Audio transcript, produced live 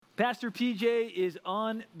Pastor PJ is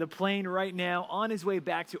on the plane right now, on his way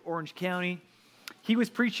back to Orange County. He was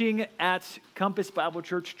preaching at Compass Bible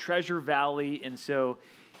Church, Treasure Valley, and so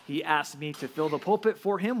he asked me to fill the pulpit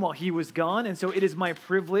for him while he was gone, and so it is my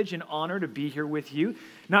privilege and honor to be here with you,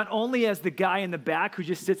 not only as the guy in the back who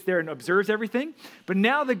just sits there and observes everything, but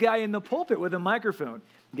now the guy in the pulpit with a microphone,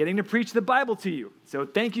 getting to preach the Bible to you. So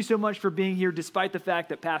thank you so much for being here, despite the fact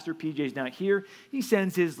that Pastor PJ's not here. He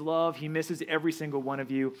sends his love. He misses every single one of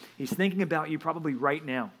you. He's thinking about you probably right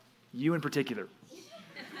now, you in particular,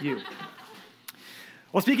 you.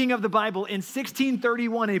 Well, speaking of the Bible, in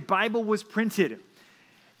 1631, a Bible was printed,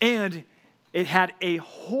 and it had a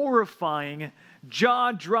horrifying,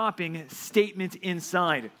 jaw-dropping statement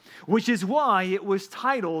inside, which is why it was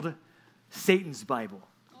titled Satan's Bible.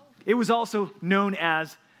 It was also known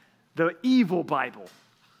as the Evil Bible.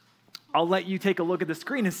 I'll let you take a look at the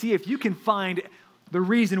screen and see if you can find the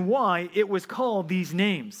reason why it was called these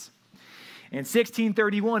names. In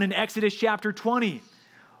 1631, in Exodus chapter 20,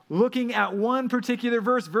 looking at one particular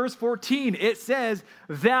verse, verse 14, it says,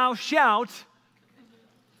 "Thou shalt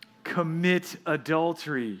commit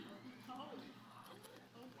adultery."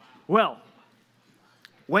 Well,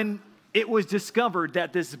 when it was discovered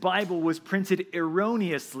that this Bible was printed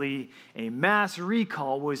erroneously, a mass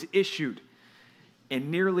recall was issued,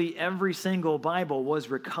 and nearly every single Bible was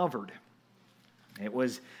recovered. It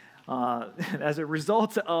was as a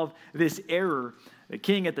result of this error, the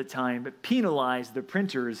king at the time penalized the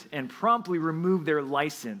printers and promptly removed their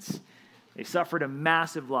license. They suffered a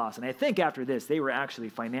massive loss, and I think after this, they were actually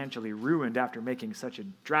financially ruined after making such a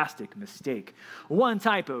drastic mistake. One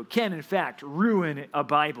typo can, in fact, ruin a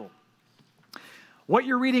Bible. What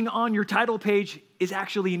you're reading on your title page is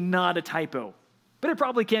actually not a typo, but it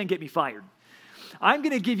probably can get me fired. I'm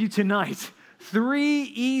going to give you tonight 3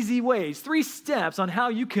 easy ways, 3 steps on how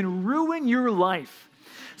you can ruin your life.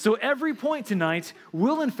 So every point tonight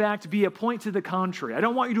will, in fact, be a point to the contrary. I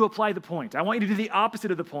don't want you to apply the point. I want you to do the opposite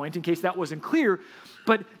of the point in case that wasn't clear.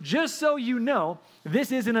 But just so you know,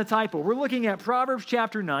 this isn't a typo. We're looking at Proverbs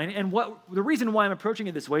chapter 9, and the reason why I'm approaching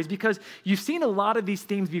it this way is because you've seen a lot of these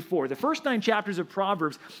themes before. The first 9 chapters of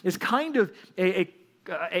Proverbs is kind of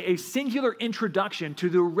a singular introduction to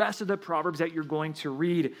the rest of the Proverbs that you're going to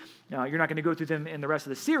read. You're not going to go through them in the rest of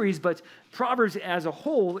the series, but Proverbs as a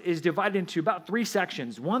whole is divided into about 3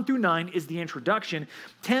 sections. 1 through 9 is the introduction.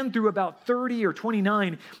 10 through about 30 or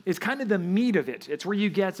 29 is kind of the meat of it. It's where you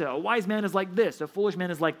get a wise man is like this, a foolish man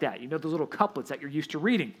is like that. You know, those little couplets that you're used to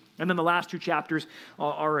reading. And then the last 2 chapters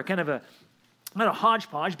are kind of not a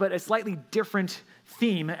hodgepodge, but a slightly different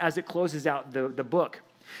theme as it closes out the book.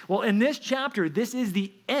 Well, in this chapter, this is the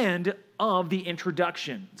end of the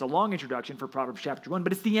introduction. It's a long introduction for Proverbs chapter 1,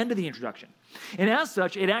 but it's the end of the introduction. And as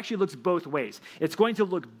such, it actually looks both ways. It's going to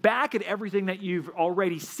look back at everything that you've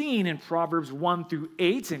already seen in Proverbs 1 through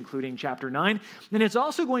 8, including chapter 9. And it's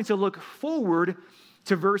also going to look forward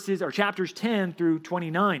to chapters 10 through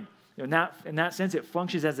 29. In that sense, it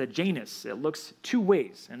functions as a Janus. It looks 2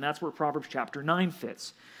 ways, and that's where Proverbs chapter 9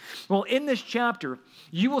 fits. Well, in this chapter,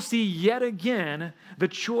 you will see yet again the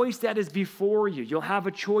choice that is before you. You'll have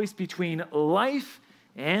a choice between life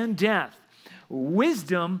and death,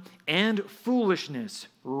 wisdom and foolishness,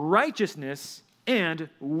 righteousness and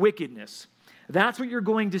wickedness. That's what you're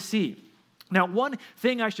going to see. Now, one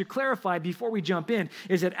thing I should clarify before we jump in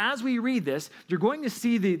is that as we read this, you're going to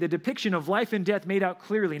see the depiction of life and death made out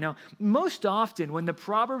clearly. Now, most often when the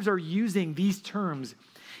Proverbs are using these terms,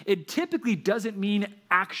 it typically doesn't mean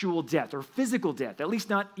actual death or physical death, at least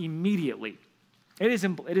not immediately. It is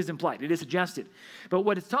implied, it is suggested. But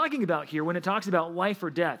what it's talking about here, when it talks about life or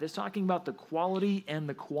death, it's talking about the quality and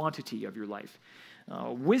the quantity of your life.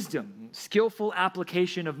 Wisdom, skillful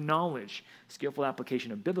application of knowledge, skillful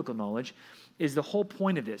application of biblical knowledge is the whole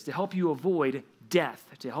point of this, to help you avoid death,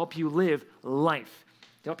 to help you live life,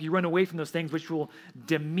 to help you run away from those things which will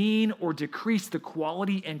demean or decrease the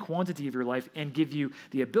quality and quantity of your life and give you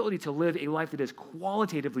the ability to live a life that is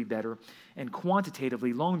qualitatively better and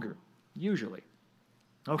quantitatively longer, usually.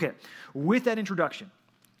 Okay, with that introduction,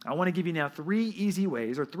 I want to give you now 3 easy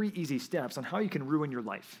ways or 3 easy steps on how you can ruin your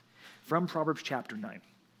life from Proverbs chapter 9.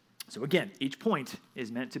 So again, each point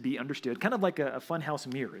is meant to be understood kind of like a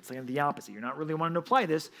funhouse mirror. It's like the opposite. You're not really wanting to apply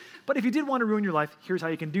this, but if you did want to ruin your life, here's how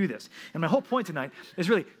you can do this. And my whole point tonight is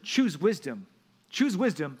really choose wisdom. Choose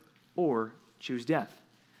wisdom or choose death.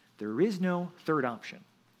 There is no third option.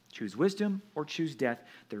 Choose wisdom or choose death.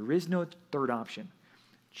 There is no third option.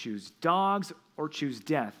 Choose dogs or choose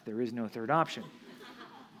death. There is no third option.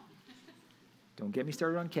 Don't get me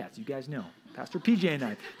started on cats. You guys know. Pastor PJ and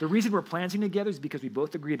I, the reason we're planting together is because we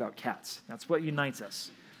both agree about cats. That's what unites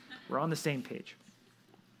us. We're on the same page.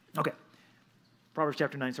 Okay. Proverbs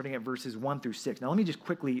chapter 9, starting at verses 1 through 6. Now, let me just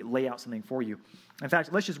quickly lay out something for you. In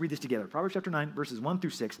fact, let's just read this together. Proverbs chapter 9, verses 1 through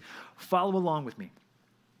 6. Follow along with me.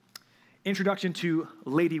 Introduction to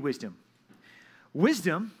Lady Wisdom.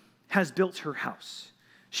 Wisdom has built her house.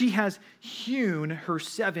 She has hewn her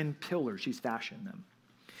 7 pillars. She's fashioned them.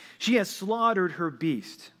 She has slaughtered her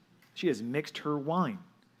beast. She has mixed her wine.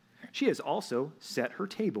 She has also set her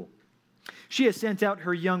table. She has sent out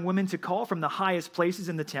her young women to call from the highest places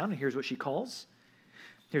in the town. And here's what she calls.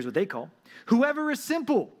 Here's what they call. Whoever is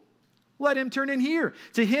simple, let him turn in here.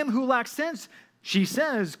 To him who lacks sense, she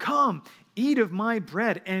says, come, eat of my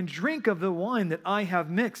bread and drink of the wine that I have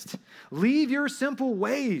mixed. Leave your simple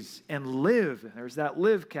ways and live. There's that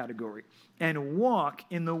live category. And walk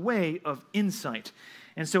in the way of insight.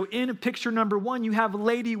 And so in picture number 1, you have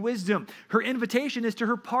Lady Wisdom. Her invitation is to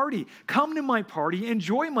her party. Come to my party,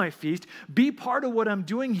 enjoy my feast, be part of what I'm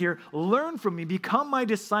doing here, learn from me, become my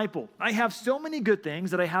disciple. I have so many good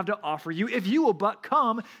things that I have to offer you if you will but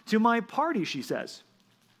come to my party, she says.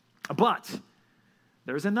 But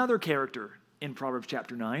there's another character in Proverbs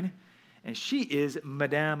chapter 9, and she is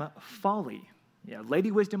Madame Folly. Yeah, Lady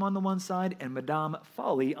Wisdom on the one side and Madame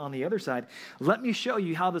Folly on the other side. Let me show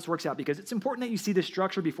you how this works out because it's important that you see the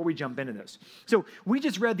structure before we jump into this. So we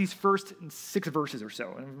just read these first 6 verses or so,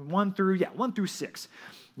 1 through 6.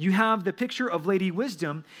 You have the picture of Lady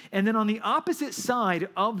Wisdom, and then on the opposite side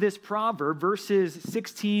of this proverb, verses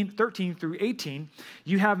 13 through 18,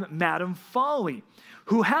 you have Madame Folly,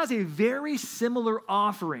 who has a very similar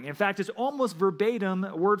offering. In fact, it's almost verbatim,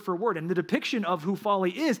 word for word. And the depiction of who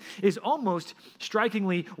Folly is almost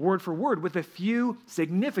strikingly word for word, with a few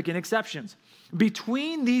significant exceptions.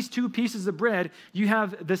 Between these 2 pieces of bread, you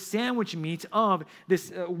have the sandwich meat of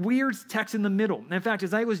this weird text in the middle. And in fact,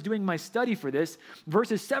 as I was doing my study for this,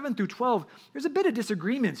 verses 7 through 12, there's a bit of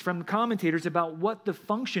disagreements from commentators about what the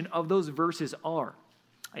function of those verses are.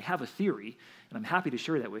 I have a theory, and I'm happy to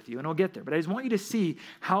share that with you, and I'll get there. But I just want you to see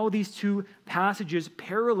how these 2 passages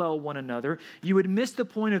parallel one another. You would miss the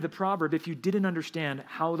point of the proverb if you didn't understand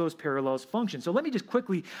how those parallels function. So let me just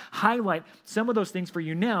quickly highlight some of those things for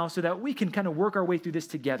you now so that we can kind of work our way through this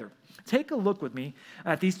together. Take a look with me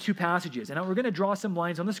at these 2 passages, and we're going to draw some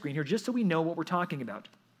lines on the screen here just so we know what we're talking about.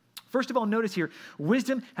 First of all, notice here,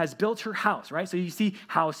 wisdom has built her house, right? So you see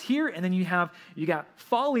house here, and then you got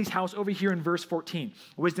Folly's house over here in verse 14.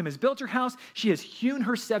 Wisdom has built her house. She has hewn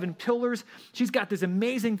her 7 pillars. She's got this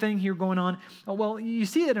amazing thing here going on. Oh, well, you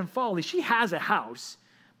see that in Folly. She has a house,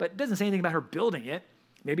 but it doesn't say anything about her building it.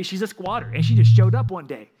 Maybe she's a squatter, and she just showed up one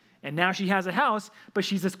day. And now she has a house, but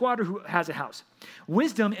she's a squatter who has a house.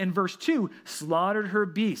 Wisdom, in verse 2, slaughtered her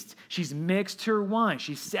beasts. She's mixed her wine.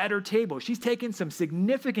 She's set her table. She's taken some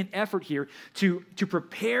significant effort here to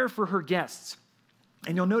prepare for her guests.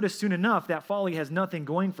 And you'll notice soon enough that Folly has nothing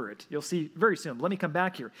going for it. You'll see very soon. Let me come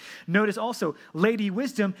back here. Notice also, Lady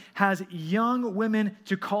Wisdom has young women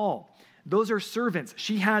to call. Those are servants.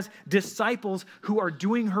 She has disciples who are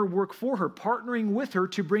doing her work for her, partnering with her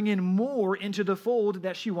to bring in more into the fold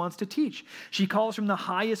that she wants to teach. She calls from the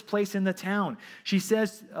highest place in the town. She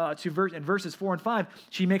says in verses 4 and 5,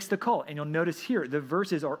 she makes the call. And you'll notice here, the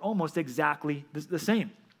verses are almost exactly the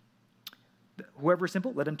same. Whoever is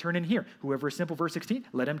simple, let him turn in here. Whoever is simple, verse 16,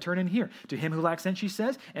 let him turn in here. To him who lacks sense, she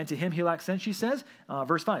says, and to him who lacks sense, she says,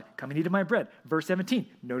 verse 5, come and eat of my bread. Verse 17,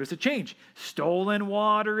 notice a change. Stolen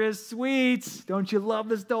water is sweet. Don't you love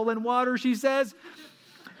the stolen water, she says?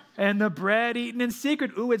 And the bread eaten in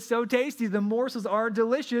secret. Ooh, it's so tasty. The morsels are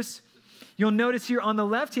delicious. You'll notice here on the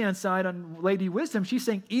left-hand side on Lady Wisdom, she's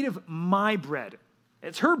saying, eat of my bread.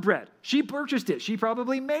 It's her bread. She purchased it. She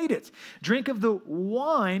probably made it. Drink of the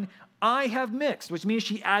wine I have mixed, which means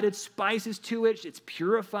she added spices to it. It's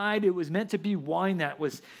purified. It was meant to be wine that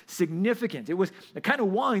was significant. It was the kind of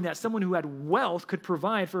wine that someone who had wealth could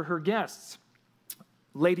provide for her guests.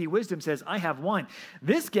 Lady Wisdom says, I have wine.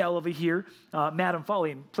 This gal over here, Madame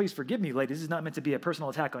Folly, and please forgive me, ladies, this is not meant to be a personal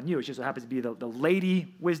attack on you. It just so happens to be the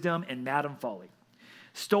Lady Wisdom and Madame Folly.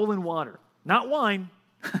 Stolen water. Not wine,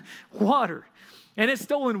 water. And it's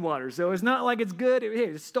stolen water, so it's not like it's good.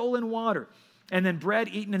 It's stolen water. And then bread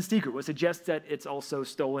eaten in secret, which suggests that it's also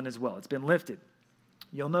stolen as well. It's been lifted.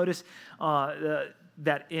 You'll notice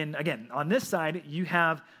that again, on this side, you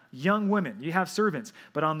have young women, you have servants.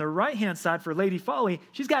 But on the right-hand side for Lady Folly,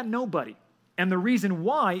 she's got nobody. And the reason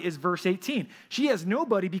why is verse 18. She has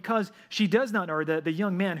nobody because she does not know, or the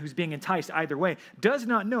young man who's being enticed either way, does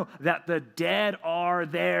not know that the dead are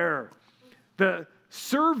there. The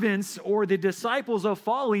servants or the disciples of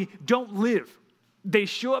Folly don't live. They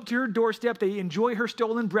show up to her doorstep, they enjoy her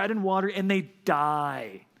stolen bread and water, and they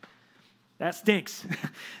die. That stinks.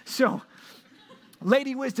 So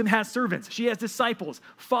Lady Wisdom has servants. She has disciples.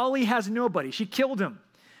 Folly has nobody. She killed him.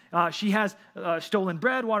 She has stolen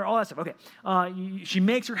bread, water, all that stuff. Okay. She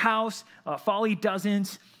makes her house. Folly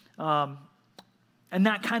doesn't. And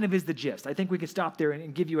that kind of is the gist. I think we can stop there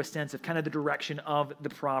and give you a sense of kind of the direction of the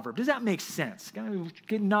proverb. Does that make sense? Kind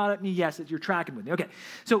of nod at me, yes, that you're tracking with me. Okay,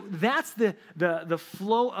 so that's the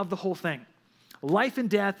flow of the whole thing. Life and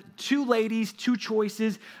death, two ladies, two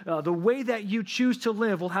choices. The way that you choose to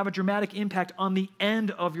live will have a dramatic impact on the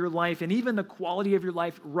end of your life and even the quality of your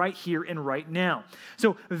life right here and right now.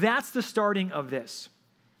 So that's the starting of this.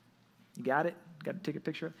 You got it? Got to take a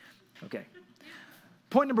picture? Okay.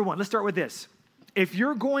 Point number one, let's start with this. If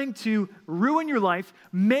you're going to ruin your life,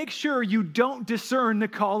 make sure you don't discern the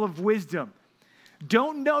call of wisdom.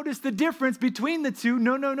 Don't notice the difference between the two.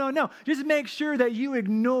 No. Just make sure that you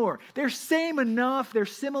ignore. They're same enough. They're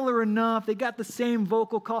similar enough. They got the same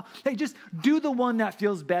vocal call. Hey, just do the one that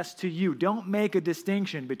feels best to you. Don't make a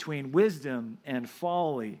distinction between wisdom and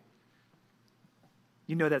folly.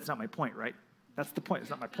 You know that's not my point, right? That's the point.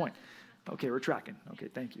 It's not my point. Okay, we're tracking. Okay,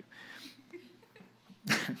 thank you.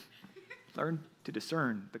 Learn to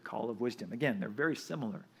discern the call of wisdom. Again, they're very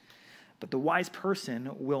similar. But the wise person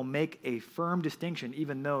will make a firm distinction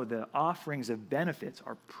even though the offerings of benefits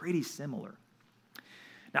are pretty similar.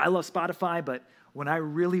 Now, I love Spotify, but when I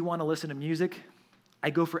really want to listen to music,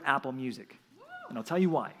 I go for Apple Music. And I'll tell you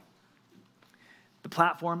why. The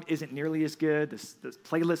platform isn't nearly as good. The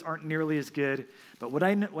playlists aren't nearly as good. But when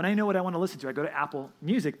I know what I want to listen to, I go to Apple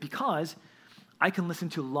Music because I can listen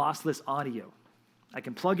to lossless audio. I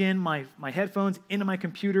can plug in my headphones into my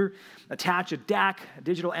computer, attach a DAC, a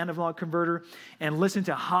digital analog converter, and listen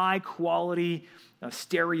to high-quality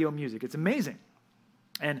stereo music. It's amazing.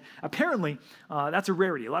 And apparently, that's a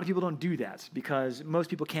rarity. A lot of people don't do that because most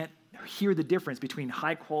people can't hear the difference between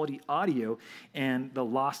high-quality audio and the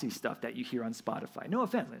lossy stuff that you hear on Spotify. No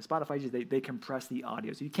offense. Spotify, they compress the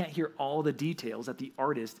audio, so you can't hear all the details that the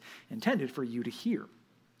artist intended for you to hear.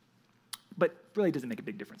 But really doesn't make a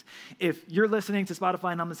big difference. If you're listening to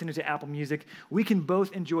Spotify and I'm listening to Apple Music, we can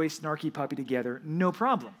both enjoy Snarky Puppy together, no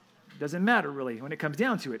problem. Doesn't matter really when it comes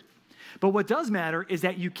down to it. But what does matter is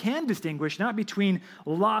that you can distinguish not between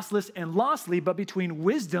lossless and lossly, but between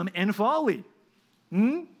wisdom and folly.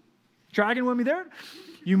 Tracking with me there?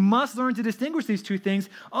 You must learn to distinguish these two things.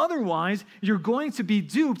 Otherwise, you're going to be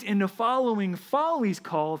duped into following folly's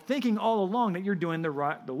call, thinking all along that you're doing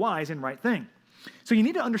the wise and right thing. So you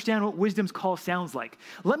need to understand what wisdom's call sounds like.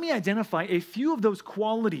 Let me identify a few of those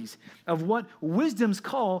qualities of what wisdom's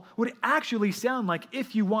call would actually sound like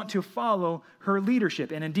if you want to follow her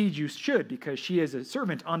leadership. And indeed you should, because she is a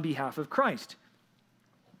servant on behalf of Christ.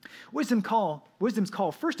 Wisdom's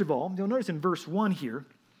call, first of all, you'll notice in verse 1 here,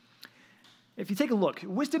 if you take a look,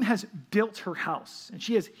 wisdom has built her house, and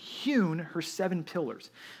she has hewn her 7 pillars.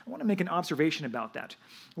 I want to make an observation about that.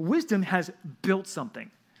 Wisdom has built something.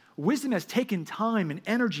 Wisdom has taken time and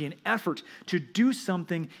energy and effort to do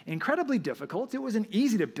something incredibly difficult. It wasn't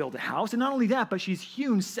easy to build a house. And not only that, but she's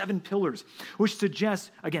hewn 7 pillars, which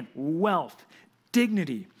suggests, again, wealth,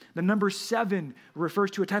 dignity. The number 7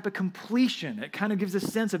 refers to a type of completion. It kind of gives a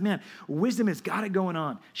sense of, man, wisdom has got it going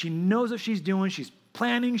on. She knows what she's doing. She's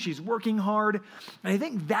planning. She's working hard. And I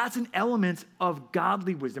think that's an element of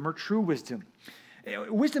godly wisdom or true wisdom.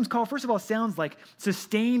 Wisdom's call, first of all, sounds like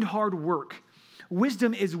sustained hard work.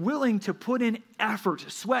 Wisdom is willing to put in effort,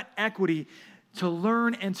 sweat equity, to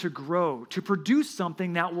learn and to grow, to produce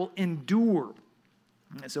something that will endure.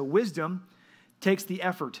 And so wisdom takes the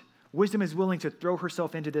effort. Wisdom is willing to throw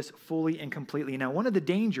herself into this fully and completely. Now, one of the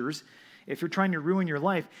dangers, if you're trying to ruin your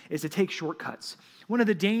life, is to take shortcuts. One of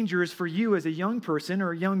the dangers for you as a young person,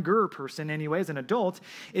 or a younger person anyway, as an adult,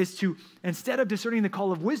 is to, instead of discerning the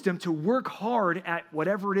call of wisdom, to work hard at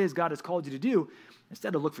whatever it is God has called you to do,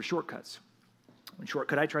 instead of look for shortcuts. One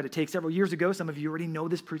shortcut I tried to take several years ago, some of you already know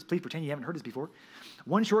this, please pretend you haven't heard this before.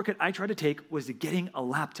 One shortcut I tried to take was getting a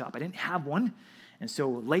laptop. I didn't have one, and so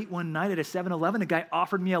late one night at a 7-Eleven, a guy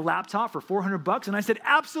offered me a laptop for $400, and I said,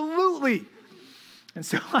 absolutely. And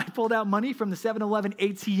so I pulled out money from the 7-Eleven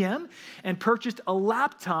ATM and purchased a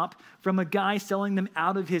laptop from a guy selling them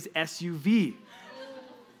out of his SUV.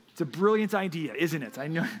 It's a brilliant idea, isn't it? I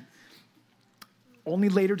know. Only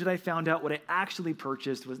later did I find out what I actually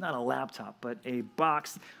purchased was not a laptop, but a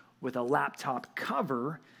box with a laptop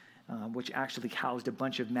cover, which actually housed a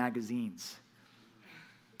bunch of magazines.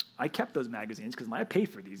 I kept those magazines because I paid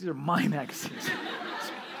for these. These are my magazines.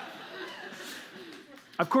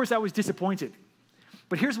 Of course, I was disappointed.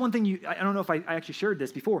 But here's one thing I don't know if I actually shared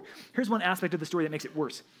this before. Here's one aspect of the story that makes it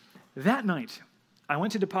worse. That night, I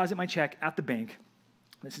went to deposit my check at the bank,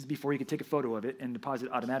 This is before you could take a photo of it and deposit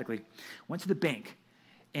it automatically. Went to the bank,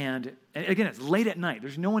 and again, it's late at night.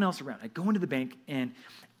 There's no one else around. I go into the bank, and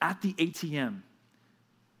at the ATM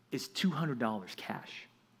is $200 cash.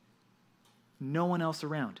 No one else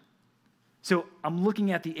around. So I'm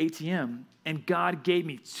looking at the ATM, and God gave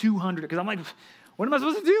me $200, because I'm like, what am I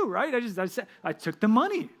supposed to do, right? I took the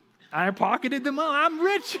money. I pocketed the money. I'm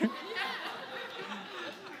rich.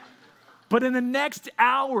 But in the next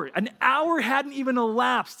hour, an hour hadn't even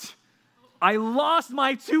elapsed, I lost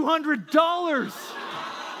my $200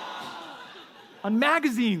 on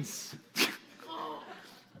magazines.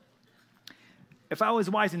 If I was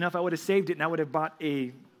wise enough, I would have saved it, and I would have bought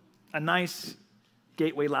a nice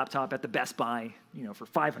Gateway laptop at the Best Buy, for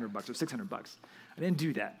 $500 or $600. I didn't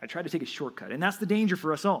do that. I tried to take a shortcut, and that's the danger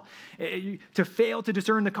for us all. To fail to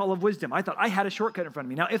discern the call of wisdom. I thought I had a shortcut in front of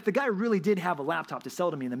me. Now, if the guy really did have a laptop to sell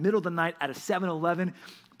to me in the middle of the night at a 7-Eleven,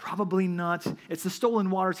 probably not. It's the stolen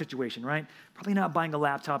water situation, right? Probably not buying a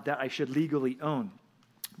laptop that I should legally own.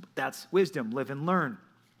 But that's wisdom. Live and learn.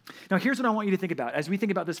 Now, here's what I want you to think about as we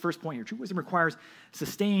think about this first point here. True wisdom requires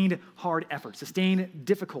sustained, hard effort, sustained,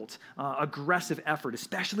 difficult, aggressive effort,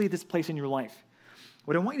 especially at this place in your life.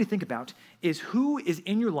 What I want you to think about is who is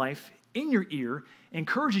in your life, in your ear,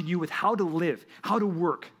 encouraging you with how to live, how to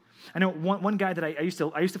work. I know one guy that I used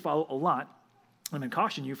to follow a lot. I'm going to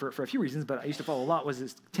caution you for a few reasons, but I used to follow a lot, was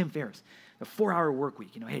this Tim Ferriss. The 4-hour work week.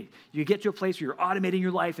 Hey, you get to a place where you're automating your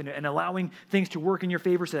life and allowing things to work in your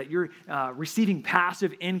favor so that you're receiving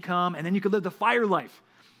passive income, and then you could live the FIRE life.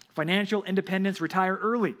 Financial independence, retire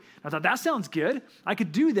early. I thought, that sounds good. I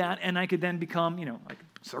could do that, and I could then become, like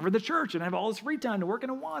serve at the church and have all this free time to work in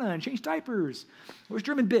Awana and change diapers. I was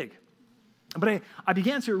dreaming big. But I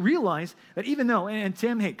began to realize that even though, and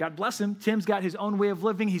Tim, hey, God bless him, Tim's got his own way of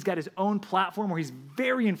living. He's got his own platform where he's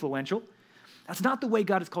very influential. That's not the way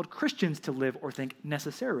God has called Christians to live or think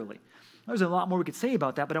necessarily. There's a lot more we could say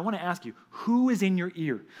about that, but I want to ask you, who is in your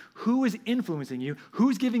ear? Who is influencing you?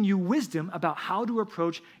 Who's giving you wisdom about how to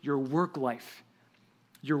approach your work life,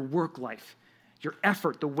 your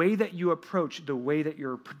effort, the way that you approach, the way that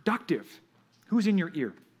you're productive? Who's in your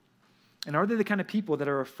ear? And are they the kind of people that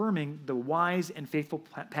are affirming the wise and faithful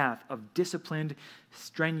path of disciplined,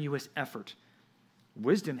 strenuous effort?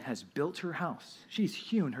 Wisdom has built her house. She's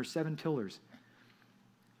hewn her 7 pillars.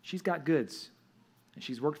 She's got goods, and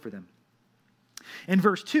she's worked for them. In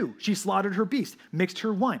verse 2, she slaughtered her beast, mixed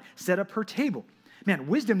her wine, set up her table. Man,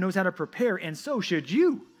 wisdom knows how to prepare, and so should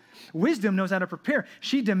you. Wisdom knows how to prepare.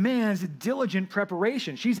 She demands diligent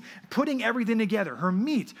preparation. She's putting everything together. Her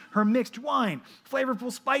meat, her mixed wine,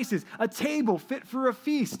 flavorful spices, a table fit for a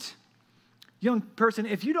feast. Young person,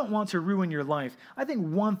 if you don't want to ruin your life, I think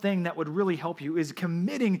one thing that would really help you is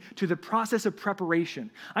committing to the process of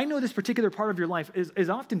preparation. I know this particular part of your life is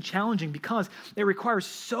often challenging because it requires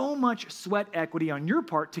so much sweat equity on your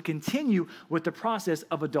part to continue with the process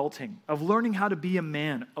of adulting, of learning how to be a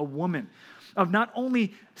man, a woman, of not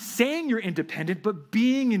only saying you're independent, but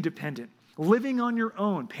being independent, living on your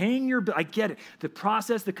own, paying your bill. I get it. The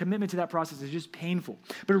process, the commitment to that process is just painful.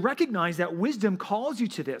 But recognize that wisdom calls you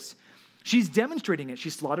to this. She's demonstrating it.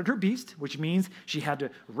 She slaughtered her beast, which means she had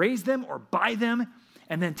to raise them or buy them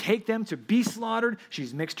and then take them to be slaughtered.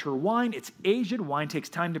 She's mixed her wine. It's aged. Wine takes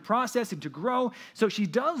time to process and to grow. So she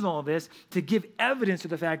does all this to give evidence to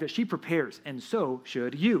the fact that she prepares, and so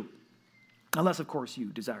should you. Unless, of course, you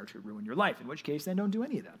desire to ruin your life, in which case, then don't do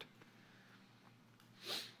any of that.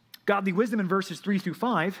 Godly wisdom in verses 3 through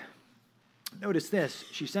 5. Notice this.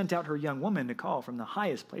 She sent out her young woman to call from the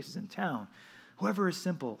highest places in town. Whoever is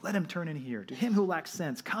simple, let him turn in here. To him who lacks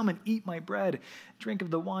sense, come and eat my bread. Drink of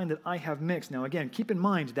the wine that I have mixed. Now, again, keep in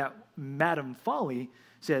mind that Madame Folly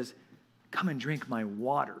says, come and drink my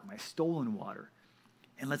water, my stolen water,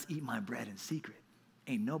 and let's eat my bread in secret.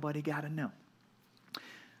 Ain't nobody got to know.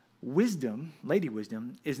 Wisdom, Lady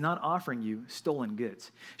Wisdom, is not offering you stolen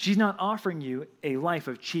goods. She's not offering you a life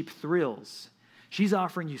of cheap thrills. She's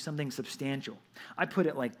offering you something substantial. I put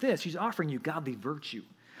it like this. She's offering you godly virtue.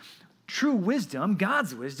 True wisdom,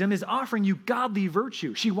 God's wisdom, is offering you godly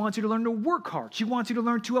virtue. She wants you to learn to work hard. She wants you to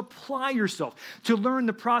learn to apply yourself, to learn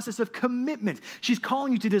the process of commitment. She's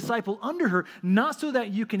calling you to disciple under her, not so that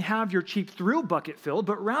you can have your cheap thrill bucket filled,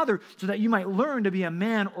 but rather so that you might learn to be a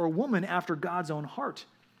man or woman after God's own heart,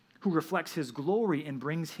 who reflects his glory and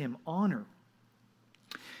brings him honor.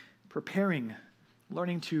 Preparing,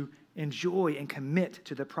 learning to enjoy and commit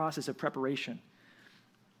to the process of preparation.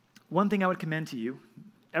 One thing I would commend to you,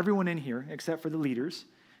 everyone in here, except for the leaders,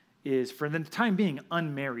 is for the time being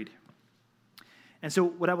unmarried. And so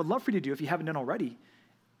what I would love for you to do, if you haven't done already,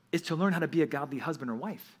 is to learn how to be a godly husband or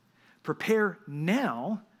wife. Prepare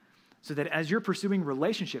now so that as you're pursuing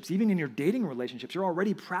relationships, even in your dating relationships, you're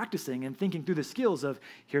already practicing and thinking through the skills of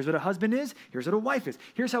here's what a husband is, here's what a wife is,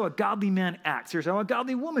 here's how a godly man acts, here's how a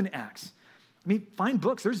godly woman acts. I mean, find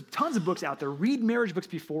books. There's tons of books out there. Read marriage books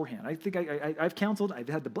beforehand. I think I've counseled. I've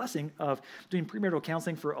had the blessing of doing premarital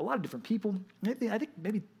counseling for a lot of different people. I think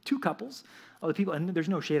maybe 2 couples of the people, and there's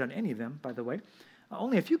no shade on any of them, by the way.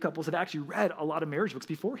 Only a few couples have actually read a lot of marriage books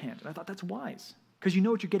beforehand. And I thought that's wise because you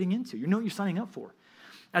know what you're getting into. You know what you're signing up for.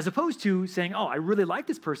 As opposed to saying, oh, I really like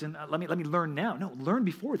this person. Let me learn now. No, learn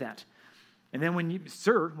before that. And then when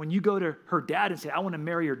you go to her dad and say, I want to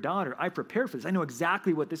marry your daughter, I prepared for this. I know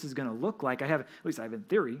exactly what this is going to look like. I have a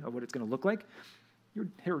theory of what it's going to look like.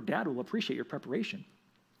 Her dad will appreciate your preparation.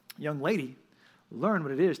 Young lady, learn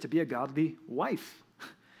what it is to be a godly wife.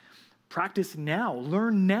 Practice now.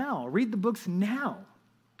 Learn now. Read the books now.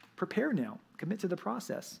 Prepare now. Commit to the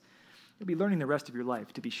process. You'll be learning the rest of your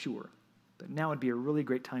life, to be sure. But now would be a really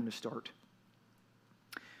great time to start.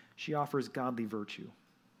 She offers godly virtue.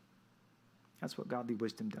 That's what godly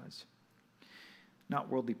wisdom does, not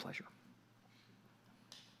worldly pleasure.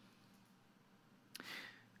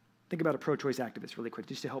 Think about a pro-choice activist really quick,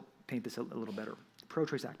 just to help paint this a little better.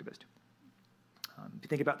 Pro-choice activist. If you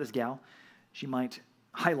think about this gal, she might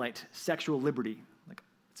highlight sexual liberty. Like,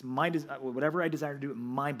 it's whatever I desire to do,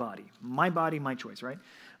 my body, my choice, right?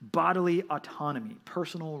 Bodily autonomy,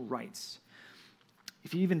 personal rights.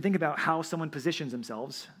 If you even think about how someone positions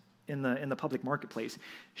themselves in the public marketplace,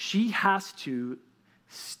 she has to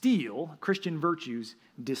steal Christian virtues,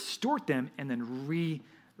 distort them, and then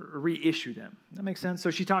reissue them. That makes sense?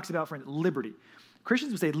 So she talks about, for instance, liberty.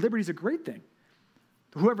 Christians would say liberty is a great thing.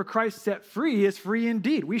 Whoever Christ set free is free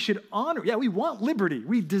indeed. We should honor, we want liberty.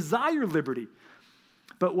 We desire liberty.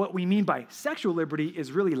 But what we mean by sexual liberty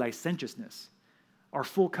is really licentiousness, our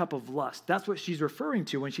full cup of lust. That's what she's referring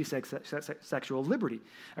to when she says sexual liberty.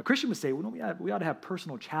 A Christian would say, well, we ought to have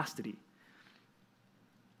personal chastity.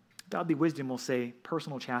 Godly wisdom will say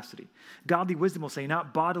personal chastity. Godly wisdom will say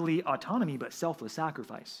not bodily autonomy, but selfless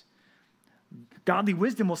sacrifice. Godly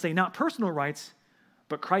wisdom will say not personal rights,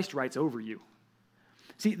 but Christ rights over you.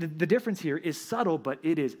 See, the difference here is subtle, but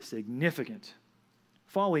it is significant.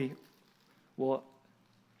 Folly will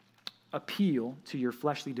appeal to your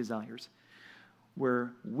fleshly desires,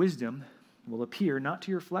 where wisdom will appear not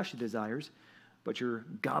to your fleshly desires, but your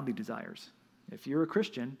godly desires. If you're a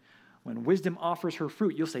Christian, when wisdom offers her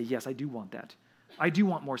fruit, you'll say, yes, I do want that. I do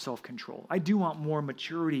want more self-control. I do want more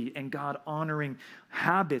maturity and God-honoring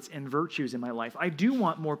habits and virtues in my life. I do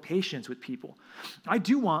want more patience with people. I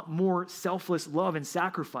do want more selfless love and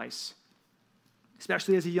sacrifice,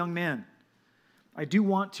 especially as a young man. I do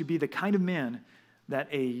want to be the kind of man that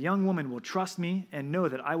a young woman will trust me and know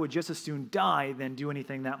that I would just as soon die than do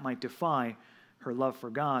anything that might defy her love for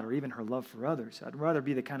God or even her love for others. I'd rather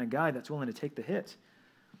be the kind of guy that's willing to take the hit.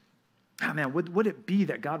 Oh man, would it be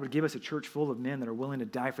that God would give us a church full of men that are willing to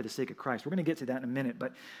die for the sake of Christ? We're going to get to that in a minute,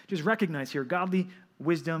 but just recognize here, godly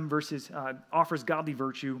wisdom offers godly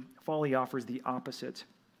virtue. Folly offers the opposite.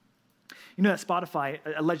 You know that Spotify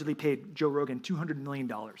allegedly paid Joe Rogan $200 million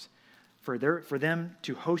for them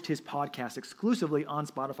to host his podcast exclusively on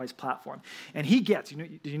Spotify's platform. And he gets,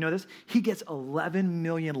 did you know this? He gets 11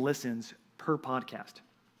 million listens per podcast.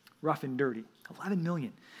 Rough and dirty. 11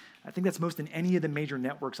 million. I think that's most than any of the major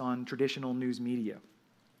networks on traditional news media.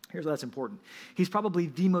 Here's why that's important. He's probably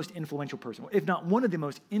the most influential person, if not one of the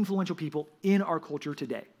most influential people in our culture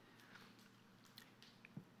today.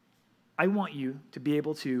 I want you to be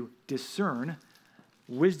able to discern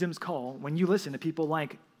wisdom's call when you listen to people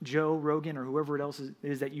like Joe Rogan or whoever else it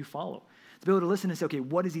is that you follow. To be able to listen and say, okay,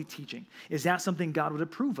 what is he teaching? Is that something God would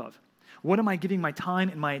approve of? What am I giving my time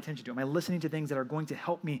and my attention to? Am I listening to things that are going to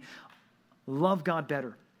help me love God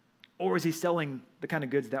better? Or is he selling the kind of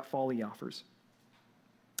goods that folly offers?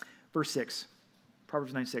 Verse 6,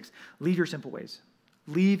 Proverbs 9:6. Leave your simple ways.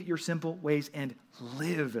 Leave your simple ways and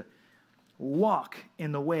live. Walk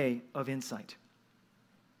in the way of insight.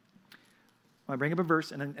 I bring up a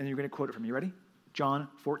verse, and you're going to quote it from me. Ready? John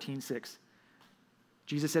 14:6.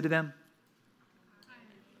 Jesus said to them,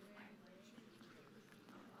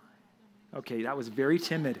 okay, that was very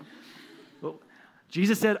timid. Well,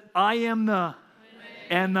 Jesus said, I am the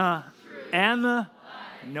and the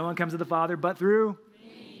no one comes to the Father but through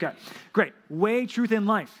me. Okay, great. Way, truth, and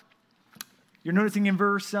life. You're noticing in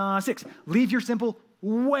verse 6, leave your simple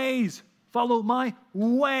ways. Follow my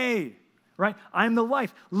way, right? I'm the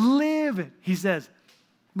life. Live, he says.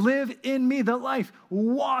 Live in me, the life.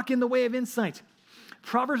 Walk in the way of insight.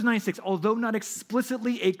 Proverbs 9:6, although not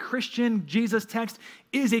explicitly a Christian Jesus text,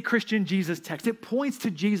 is a Christian Jesus text. It points to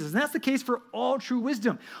Jesus. And that's the case for all true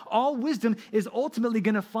wisdom. All wisdom is ultimately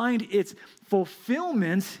going to find its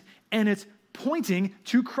fulfillment and its pointing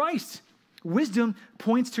to Christ. Wisdom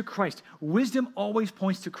points to Christ. Wisdom always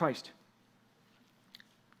points to Christ.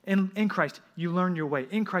 In Christ, you learn your way.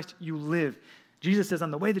 In Christ, you live. Jesus says, I'm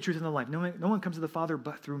the way, the truth, and the life. No one comes to the Father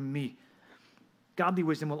but through me. Godly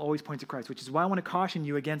wisdom will always point to Christ, which is why I want to caution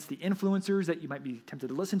you against the influencers that you might be tempted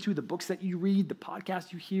to listen to, the books that you read, the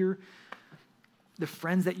podcasts you hear, the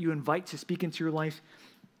friends that you invite to speak into your life.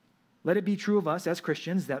 Let it be true of us as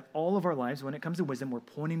Christians that all of our lives, when it comes to wisdom, we're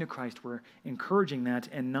pointing to Christ. We're encouraging that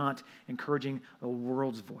and not encouraging the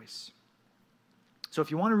world's voice. So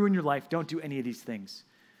if you want to ruin your life, don't do any of these things.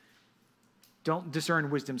 Don't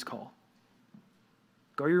discern wisdom's call.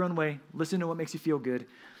 Go your own way, listen to what makes you feel good,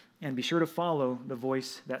 and be sure to follow the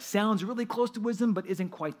voice that sounds really close to wisdom but isn't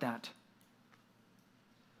quite that.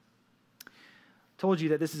 Told you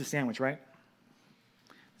that this is a sandwich, right?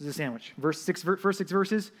 This is a sandwich. First 6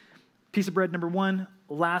 verses, piece of bread number 1.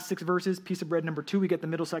 Last 6 verses, piece of bread number 2. We get the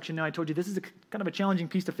middle section now. I told you this is kind of a challenging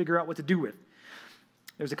piece to figure out what to do with.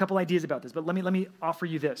 There's a couple ideas about this, but let me offer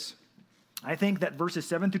you this. I think that verses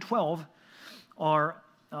 7 through 12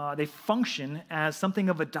 they function as something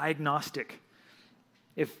of a diagnostic.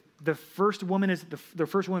 If the first woman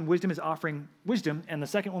wisdom is offering wisdom, and the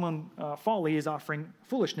second woman folly is offering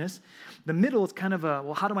foolishness, the middle is kind of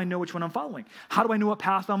how do I know which one I'm following? How do I know what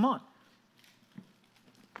path I'm on?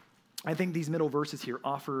 I think these middle verses here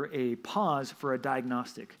offer a pause for a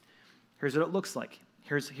diagnostic. Here's what it looks like.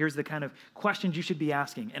 Here's the kind of questions you should be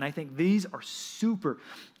asking. And I think these are super.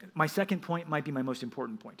 My second point might be my most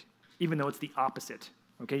important point, even though it's the opposite.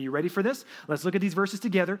 Okay, you ready for this? Let's look at these verses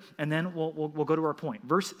together, and then we'll go to our point.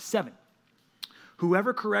 Verse 7.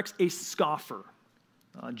 Whoever corrects a scoffer,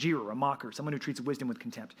 a jeerer, a mocker, someone who treats wisdom with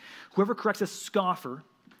contempt. Whoever corrects a scoffer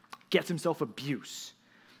gets himself abuse.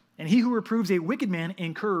 And he who reproves a wicked man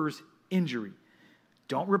incurs injury.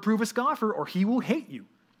 Don't reprove a scoffer, or he will hate you.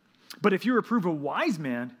 But if you reprove a wise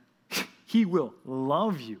man, he will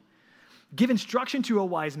love you. Give instruction to a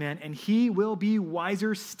wise man, and he will be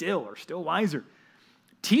wiser still, or still wiser.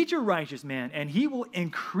 Teach a righteous man, and he will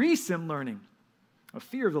increase in learning. A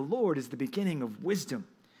fear of the Lord is the beginning of wisdom.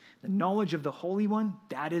 The knowledge of the Holy One,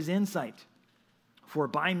 that is insight. For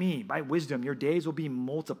by me, by wisdom, your days will be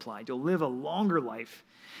multiplied. You'll live a longer life,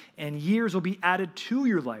 and years will be added to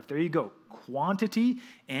your life. There you go. Quantity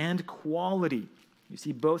and quality. You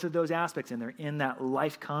see both of those aspects in there in that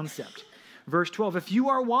life concept. Verse 12, if you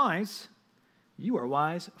are wise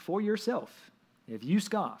for yourself. If you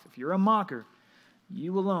scoff, if you're a mocker,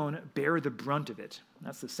 you alone bear the brunt of it.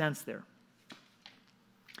 That's the sense there.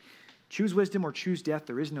 Choose wisdom or choose death.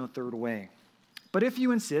 There is no third way. But if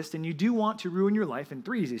you insist and you do want to ruin your life in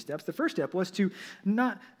 3 easy steps, the first step was to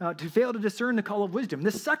fail to discern the call of wisdom.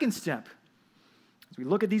 The second step, as we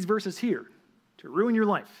look at these verses here, to ruin your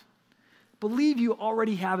life, believe you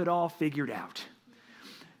already have it all figured out.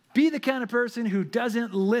 Be the kind of person who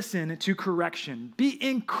doesn't listen to correction. Be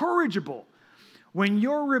incorrigible. When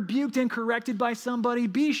you're rebuked and corrected by somebody,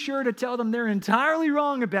 be sure to tell them they're entirely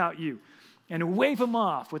wrong about you and wave them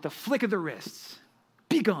off with a flick of the wrists.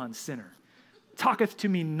 Begone, sinner. Talketh to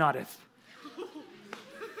me notteth. You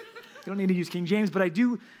don't need to use King James, but I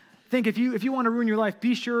do think if you want to ruin your life,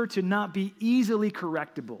 be sure to not be easily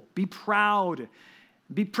correctable. Be proud.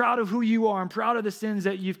 Be proud of who you are and proud of the sins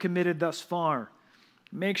that you've committed thus far.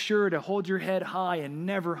 Make sure to hold your head high and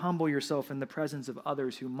never humble yourself in the presence of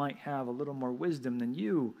others who might have a little more wisdom than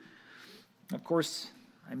you. Of course,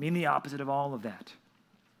 I mean the opposite of all of that.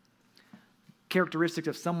 Characteristics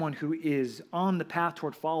of someone who is on the path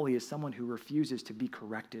toward folly is someone who refuses to be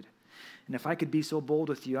corrected. And if I could be so bold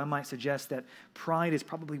with you, I might suggest that pride is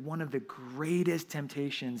probably one of the greatest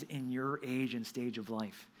temptations in your age and stage of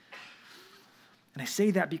life. And I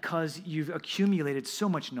say that because you've accumulated so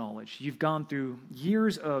much knowledge. You've gone through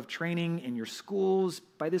years of training in your schools.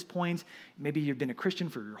 By this point, maybe you've been a Christian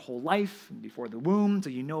for your whole life, before the womb, so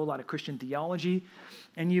you know a lot of Christian theology.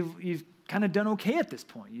 And you've kind of done okay at this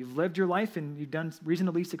point. You've lived your life and you've done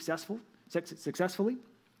reasonably successfully.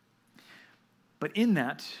 But in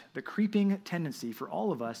that, the creeping tendency for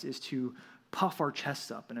all of us is to puff our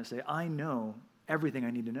chests up and to say, I know everything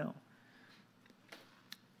I need to know.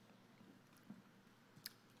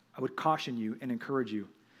 I would caution you and encourage you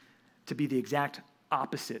to be the exact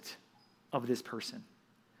opposite of this person.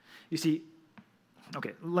 You see,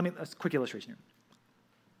 okay, a quick illustration here.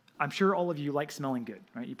 I'm sure all of you like smelling good,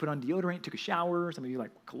 right? You put on deodorant, took a shower, some of you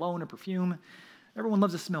like cologne or perfume. Everyone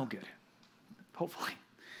loves to smell good, hopefully,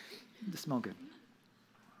 to smell good.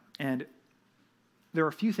 And there are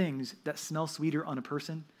a few things that smell sweeter on a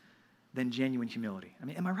person than genuine humility. I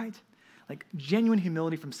mean, am I right? Like genuine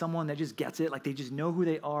humility from someone that just gets it, like they just know who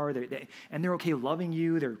they are, and they're okay loving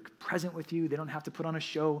you, they're present with you, they don't have to put on a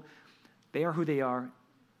show. They are who they are,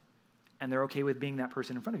 and they're okay with being that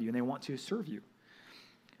person in front of you, and they want to serve you.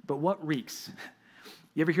 But what reeks?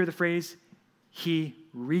 You ever hear the phrase, he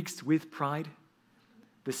reeks with pride?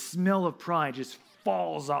 The smell of pride just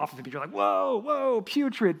falls off of him. You're like, whoa, whoa,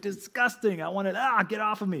 putrid, disgusting. I want it, get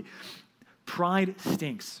off of me. Pride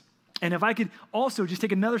stinks. And if I could also just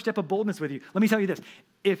take another step of boldness with you, let me tell you this.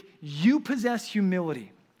 If you possess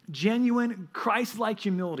humility, genuine Christ-like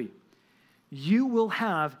humility, you will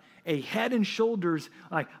have a head and shoulders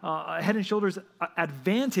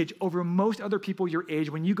advantage over most other people your age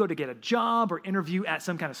when you go to get a job or interview at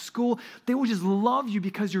some kind of school. They will just love you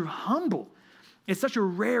because you're humble. It's such a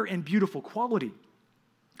rare and beautiful quality.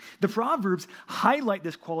 The Proverbs highlight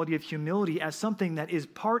this quality of humility as something that is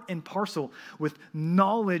part and parcel with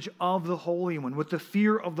knowledge of the Holy One, with the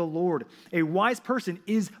fear of the Lord. A wise person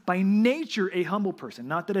is by nature a humble person.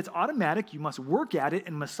 Not that it's automatic, you must work at it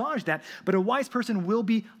and massage that, but a wise person will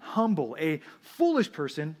be humble. A foolish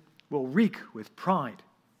person will reek with pride.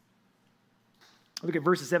 Look at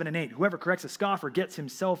verses 7 and 8. Whoever corrects a scoffer gets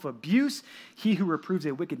himself abuse. He who reproves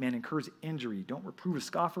a wicked man incurs injury. Don't reprove a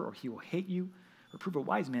scoffer or he will hate you. Reprove a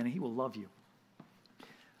wise man and he will love you.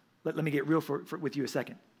 Let me get real with you a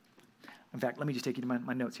second. In fact, let me just take you to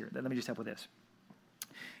my notes here. Let me just help with this.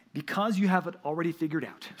 Because you have it already figured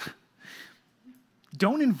out,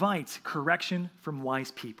 don't invite correction from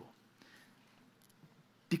wise people.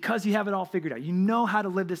 Because you have it all figured out, you know how to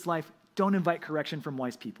live this life, don't invite correction from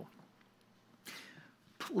wise people.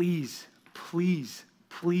 Please, please,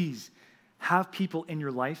 please have people in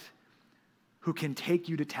your life who can take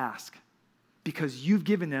you to task, because you've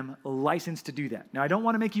given them a license to do that. Now, I don't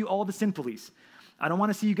want to make you all the sin police. I don't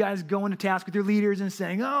want to see you guys going to task with your leaders and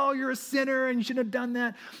saying, oh, you're a sinner and you shouldn't have done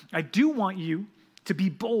that. I do want you to be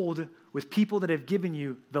bold with people that have given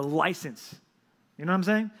you the license. You know what I'm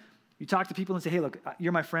saying? You talk to people and say, hey, look,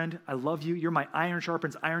 you're my friend. I love you. You're my iron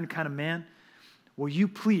sharpens iron kind of man. Will you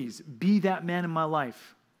please be that man in my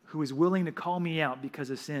life who is willing to call me out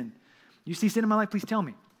because of sin? You see sin in my life, please tell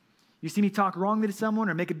me. You see me talk wrongly to someone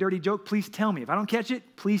or make a dirty joke, please tell me. If I don't catch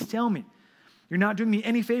it, please tell me. You're not doing me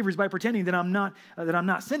any favors by pretending that I'm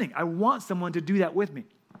not sinning. I want someone to do that with me.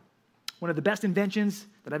 One of the best inventions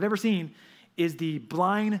that I've ever seen is the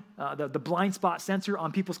blind spot sensor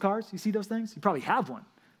on people's cars. You see those things? You probably have one.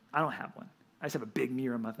 I don't have one. I just have a big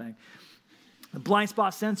mirror on my thing. The blind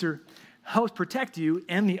spot sensor helps protect you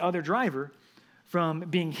and the other driver from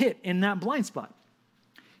being hit in that blind spot.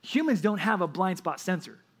 Humans don't have a blind spot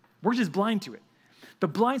sensor. We're just blind to it. The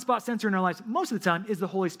blind spot sensor in our lives most of the time is the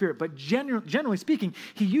Holy Spirit, but generally speaking,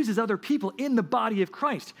 he uses other people in the body of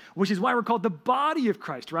Christ, which is why we're called the body of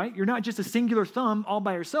Christ, right? You're not just a singular thumb all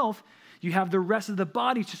by yourself. You have the rest of the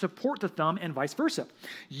body to support the thumb and vice versa.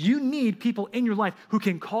 You need people in your life who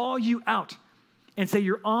can call you out and say,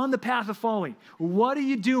 you're on the path of folly. What are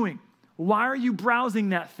you doing? Why are you browsing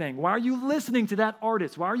that thing? Why are you listening to that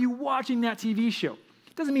artist? Why are you watching that TV show?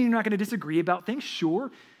 It doesn't mean you're not going to disagree about things,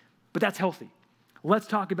 sure, but that's healthy. Let's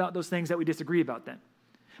talk about those things that we disagree about then.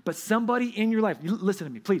 But somebody in your life, listen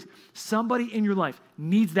to me, please. Somebody in your life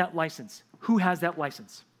needs that license. Who has that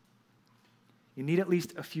license? You need at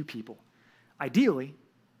least a few people. Ideally,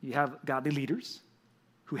 you have godly leaders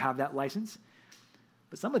who have that license,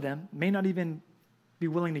 but some of them may not even be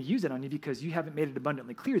willing to use it on you because you haven't made it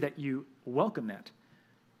abundantly clear that you welcome that.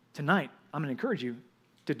 Tonight, I'm going to encourage you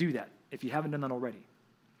to do that if you haven't done that already.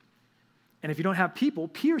 And if you don't have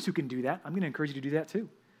peers who can do that, I'm going to encourage you to do that too.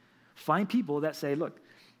 Find people that say, look,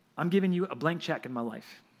 I'm giving you a blank check in my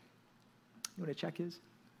life. You know what a check is?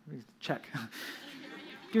 Check.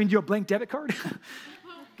 Giving you a blank debit card?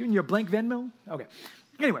 Giving you a blank Venmo? Okay.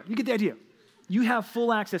 Anyway, you get the idea. You have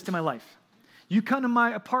full access to my life. You come to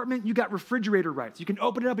my apartment, you got refrigerator rights. You can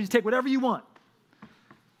open it up and just take whatever you want.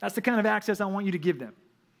 That's the kind of access I want you to give them.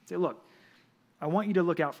 Say, look, I want you to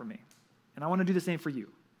look out for me, and I want to do the same for you.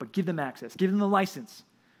 But give them access. Give them the license.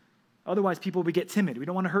 Otherwise, people would get timid. We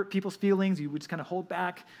don't want to hurt people's feelings. You would just kind of hold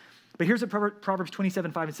back. But here's what Proverbs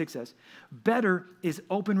 27, 5 and 6 says. Better is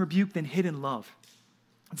open rebuke than hidden love.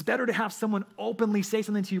 It's better to have someone openly say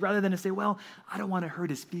something to you rather than to say, well, I don't want to hurt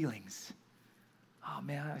his feelings. Oh,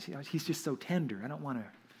 man, he's just so tender. I don't want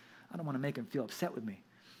to make him feel upset with me.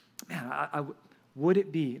 Man, would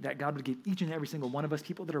it be that God would give each and every single one of us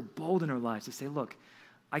people that are bold in our lives to say, look,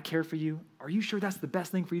 I care for you. Are you sure that's the best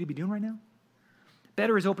thing for you to be doing right now?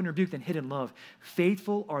 Better is open rebuke than hidden love.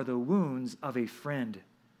 Faithful are the wounds of a friend,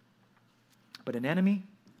 but an enemy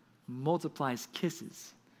multiplies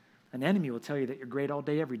kisses. An enemy will tell you that you're great all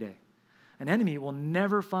day, every day. An enemy will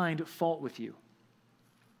never find fault with you.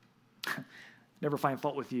 Never find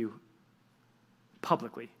fault with you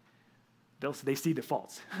publicly. They see the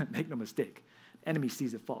faults. Make no mistake. Enemy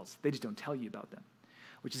sees the faults. They just don't tell you about them.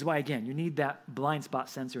 Which is why, again, you need that blind spot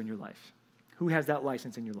sensor in your life. Who has that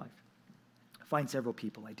license in your life? Find several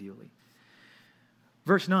people, ideally.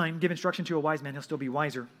 Verse 9, give instruction to a wise man, he'll still be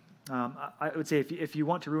wiser. I would say if you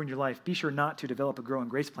want to ruin your life, be sure not to develop a grow and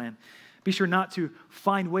grace plan. Be sure not to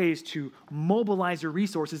find ways to mobilize your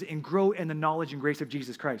resources and grow in the knowledge and grace of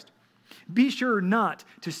Jesus Christ. Be sure not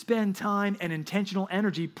to spend time and intentional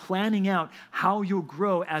energy planning out how you'll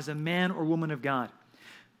grow as a man or woman of God.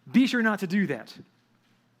 Be sure not to do that.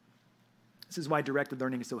 This is why directed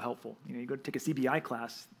learning is so helpful. You go to take a CBI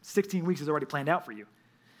class, 16 weeks is already planned out for you.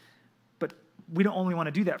 But we don't only want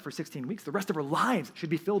to do that for 16 weeks. The rest of our lives should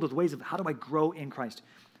be filled with ways of how do I grow in Christ?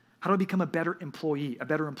 How do I become a better employee, a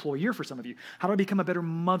better employer for some of you? How do I become a better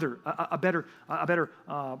mother, a better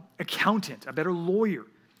accountant, a better lawyer?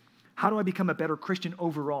 How do I become a better Christian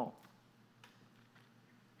overall?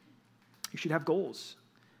 You should have goals,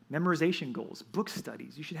 memorization goals, book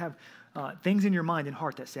studies. You should have things in your mind and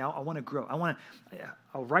heart that say, I want to grow.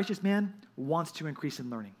 A righteous man wants to increase in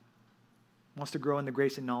learning, wants to grow in the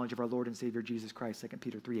grace and knowledge of our Lord and Savior Jesus Christ, 2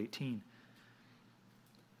 Peter 3:18.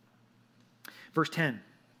 Verse 10.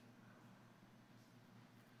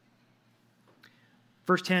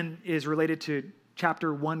 Verse 10 is related to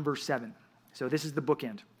chapter 1, verse 7. So this is the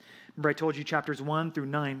bookend. Remember I told you chapters 1 through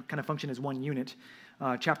 9 kind of function as one unit.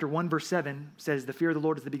 Chapter 1, verse 7 says the fear of the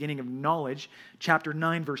Lord is the beginning of knowledge. Chapter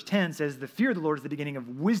 9, verse 10 says the fear of the Lord is the beginning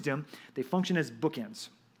of wisdom. They function as bookends.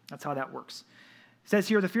 That's how that works. It says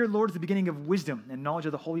here, the fear of the Lord is the beginning of wisdom, and knowledge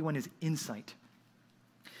of the Holy One is insight.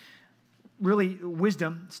 Really,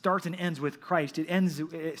 wisdom starts and ends with Christ.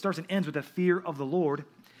 It starts and ends with the fear of the Lord.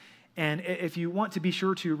 And if you want to be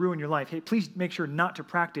sure to ruin your life, hey, please make sure not to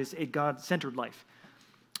practice a God-centered life.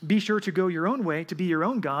 Be sure to go your own way, to be your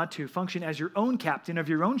own God, to function as your own captain of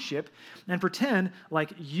your own ship, and pretend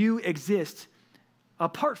like you exist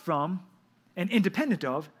apart from and independent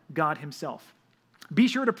of God himself. Be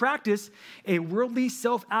sure to practice a worldly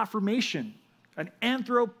self-affirmation, an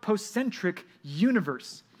anthropocentric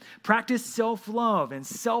universe. Practice self-love and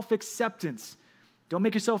self-acceptance. Don't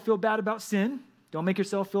make yourself feel bad about sin. Don't make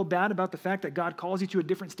yourself feel bad about the fact that God calls you to a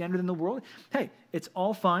different standard than the world. Hey, it's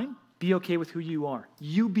all fine. Be okay with who you are.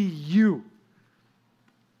 You be you.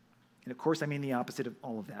 And of course, I mean the opposite of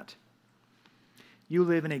all of that. You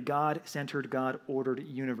live in a God-centered, God-ordered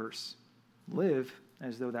universe. Live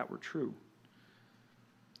as though that were true.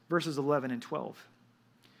 Verses 11 and 12.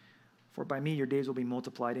 For by me your days will be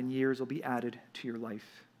multiplied and years will be added to your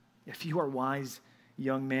life. If you are wise,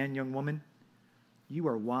 young man, young woman, you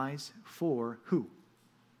are wise for who?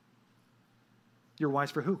 You're wise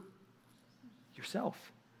for who?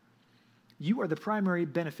 Yourself. You are the primary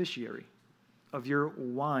beneficiary of your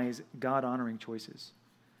wise, God-honoring choices.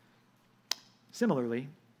 Similarly,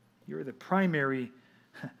 you're the primary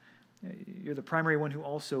one who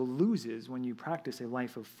also loses when you practice a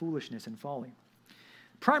life of foolishness and folly.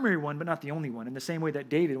 Primary one, but not the only one. In the same way that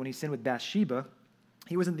David, when he sinned with Bathsheba,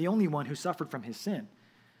 he wasn't the only one who suffered from his sin.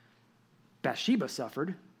 Bathsheba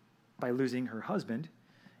suffered by losing her husband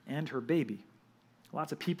and her baby.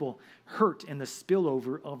 Lots of people hurt in the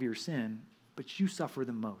spillover of your sin, but you suffer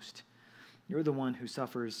the most. You're the one who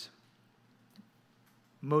suffers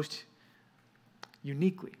most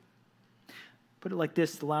uniquely. Put it like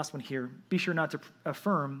this, the last one here. Be sure not to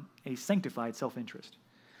affirm a sanctified self-interest.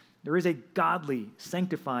 There is a godly,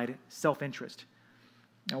 sanctified self-interest.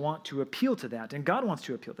 I want to appeal to that, and God wants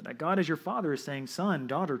to appeal to that. God, as your Father, is saying, son,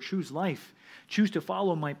 daughter, choose life. Choose to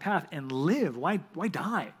follow my path and live. Why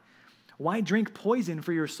die? Why drink poison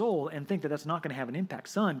for your soul and think that that's not going to have an impact?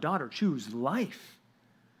 Son, daughter, choose life.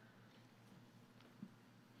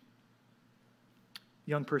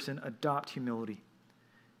 Young person, adopt humility.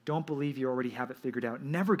 Don't believe you already have it figured out.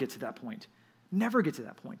 Never get to that point. Never get to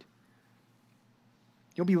that point.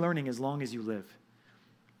 You'll be learning as long as you live.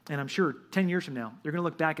 And I'm sure 10 years from now, you're going to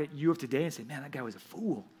look back at you of today and say, man, that guy was a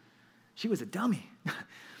fool. She was a dummy.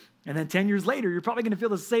 And then 10 years later, you're probably going to feel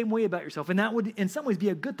the same way about yourself. And that would, in some ways, be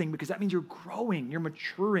a good thing because that means you're growing, you're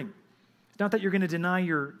maturing. It's not that you're going to deny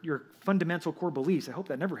your fundamental core beliefs. I hope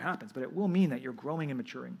that never happens, but it will mean that you're growing and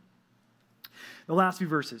maturing. The last few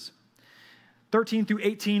verses, 13 through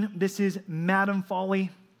 18, this is Madam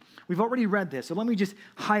Folly. We've already read this, so let me just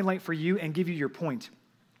highlight for you and give you your point.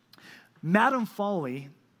 Madam Folly,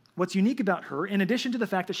 what's unique about her, in addition to the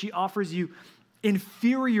fact that she offers you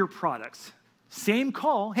inferior products, Same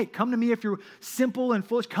call. Hey, come to me if you're simple and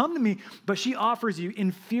foolish. Come to me. But she offers you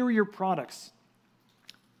inferior products.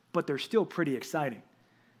 But they're still pretty exciting.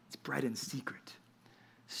 It's bread in secret,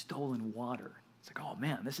 stolen water. It's like, oh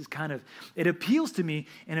man, this is it appeals to me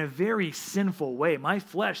in a very sinful way. My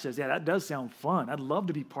flesh says, yeah, that does sound fun. I'd love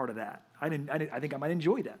to be part of that. I think I might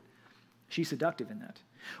enjoy that. She's seductive in that.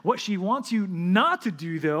 What she wants you not to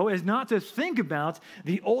do, though, is not to think about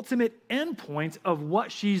the ultimate endpoint of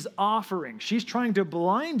what she's offering. She's trying to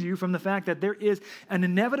blind you from the fact that there is an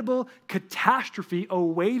inevitable catastrophe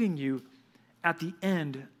awaiting you at the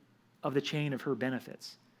end of the chain of her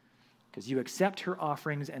benefits. Because you accept her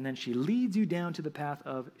offerings, and then she leads you down to the path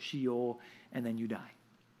of Sheol, and then you die.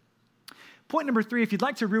 Point number 3, if you'd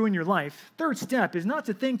like to ruin your life, third step is not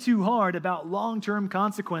to think too hard about long-term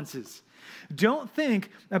consequences. Don't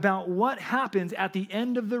think about what happens at the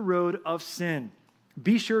end of the road of sin.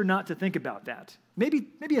 Be sure not to think about that. Maybe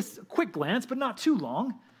a quick glance, but not too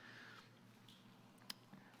long.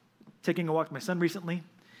 Taking a walk with my son recently,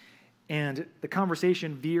 and the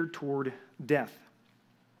conversation veered toward death.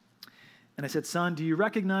 And I said, son, do you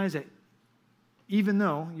recognize that even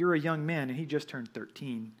though you're a young man, and he just turned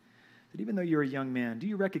 13, that even though you're a young man, do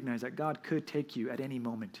you recognize that God could take you at any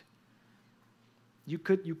moment? You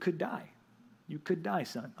could die. You could die,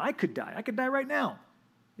 son. I could die. I could die right now.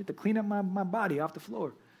 You have to clean up my body off the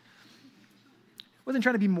floor. I wasn't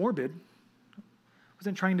trying to be morbid. I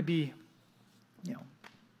wasn't trying to be,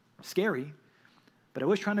 scary, but I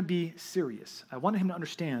was trying to be serious. I wanted him to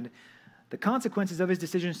understand the consequences of his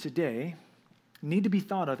decisions today need to be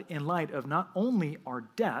thought of in light of not only our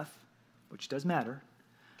death, which does matter,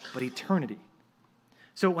 but eternity.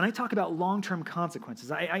 So when I talk about long-term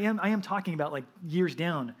consequences, I am talking about like years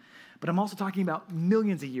down, but I'm also talking about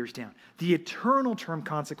millions of years down, the eternal term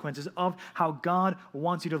consequences of how God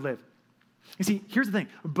wants you to live. You see, here's the thing.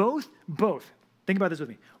 Both, think about this with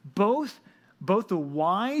me. Both the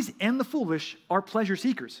wise and the foolish are pleasure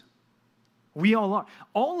seekers. We all are.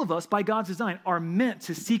 All of us, by God's design, are meant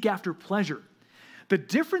to seek after pleasure. The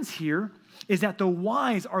difference here is that the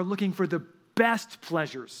wise are looking for the best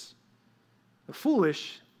pleasures. The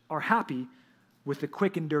foolish are happy with the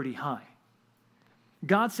quick and dirty high.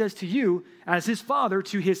 God says to you, as his father,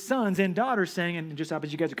 to his sons and daughters, saying, and just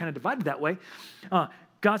happens you guys are kind of divided that way,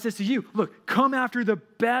 God says to you, look, come after the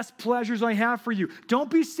best pleasures I have for you. Don't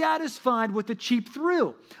be satisfied with the cheap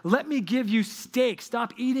thrill. Let me give you steak.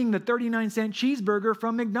 Stop eating the 39-cent cheeseburger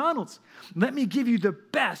from McDonald's. Let me give you the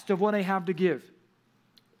best of what I have to give.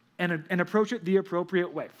 And approach it the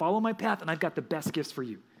appropriate way. Follow my path, and I've got the best gifts for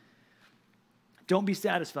you. Don't be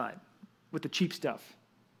satisfied with the cheap stuff.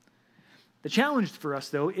 The challenge for us,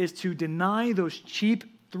 though, is to deny those cheap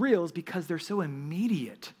thrills because they're so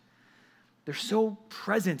immediate. They're so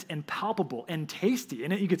present and palpable and tasty.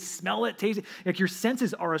 And you could smell it, taste it. Like your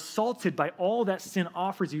senses are assaulted by all that sin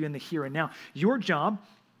offers you in the here and now. Your job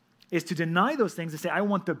is to deny those things and say, I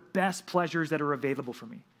want the best pleasures that are available for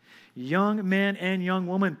me. Young man and young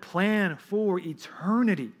woman, plan for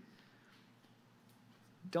eternity.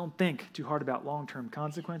 Don't think too hard about long-term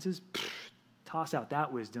consequences. Toss out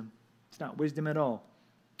that wisdom. It's not wisdom at all.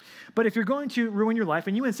 But if you're going to ruin your life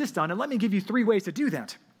and you insist on it, let me give you 3 ways to do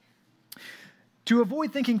that. To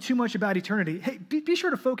avoid thinking too much about eternity, hey, be sure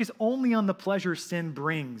to focus only on the pleasure sin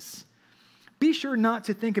brings. Be sure not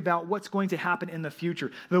to think about what's going to happen in the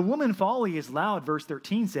future. The woman folly is loud, verse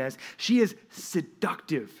 13 says. She is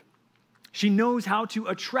seductive. She knows how to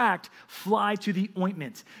attract fly to the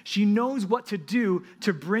ointment. She knows what to do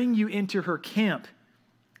to bring you into her camp.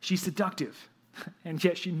 She's seductive, and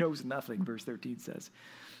yet she knows nothing, verse 13 says.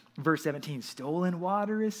 Verse 17, stolen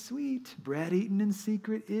water is sweet. Bread eaten in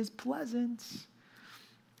secret is pleasant.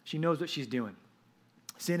 She knows what she's doing.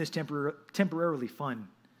 Sin is temporarily fun,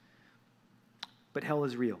 but hell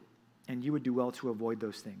is real, and you would do well to avoid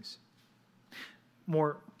those things.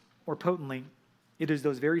 More potently, it is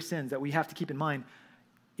those very sins that we have to keep in mind,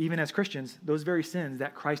 even as Christians, those very sins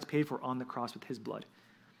that Christ paid for on the cross with his blood.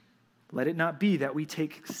 Let it not be that we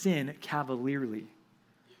take sin cavalierly.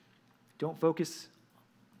 Focus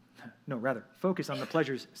on the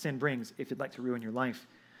pleasures sin brings if you'd like to ruin your life.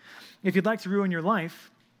 If you'd like to ruin your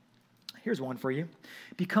life, here's one for you.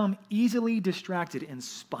 Become easily distracted and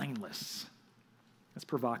spineless. That's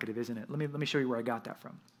provocative, isn't it? Let me show you where I got that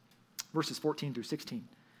from. Verses 14 through 16.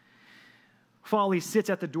 Folly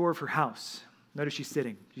sits at the door of her house. Notice she's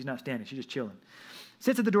sitting. She's not standing. She's just chilling.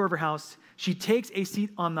 Sits at the door of her house. She takes a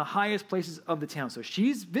seat on the highest places of the town. So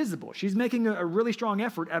she's visible. She's making a really strong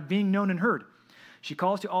effort at being known and heard. She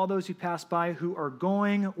calls to all those who pass by who are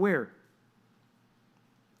going where?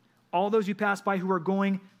 All those who pass by who are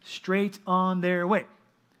going straight on their way.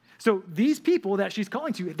 So these people that she's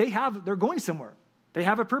calling to, they're going somewhere. They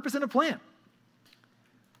have a purpose and a plan.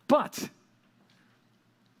 But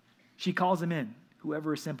she calls them in.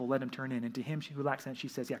 Whoever is simple, let him turn in. And to him who lacks sense, she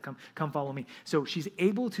says, yeah, come follow me. So she's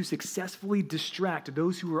able to successfully distract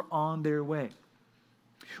those who are on their way.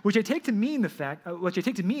 Which I take to mean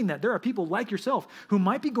that there are people like yourself who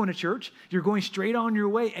might be going to church, you're going straight on your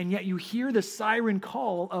way, and yet you hear the siren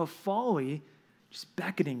call of folly just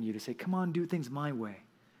beckoning you to say, come on, do things my way.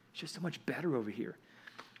 It's just so much better over here.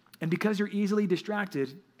 And because you're easily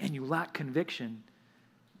distracted and you lack conviction,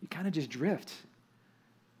 you kind of just drift.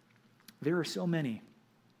 There are so many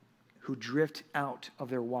who drift out of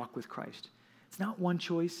their walk with Christ. It's not one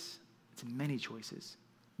choice, it's many choices,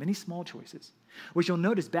 many small choices. Which you'll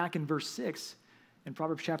notice back in verse 6 in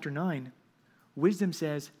Proverbs chapter 9, wisdom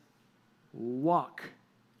says, walk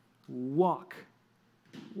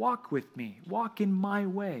with me, walk in my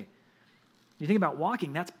way. You think about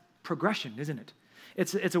walking, that's progression, isn't it?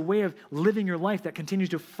 It's a way of living your life that continues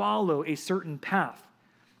to follow a certain path.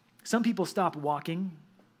 Some people stop walking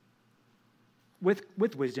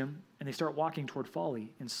with wisdom, and they start walking toward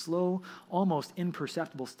folly in slow, almost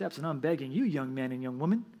imperceptible steps. And I'm begging you, young man and young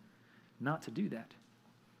woman, not to do that.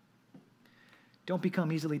 Don't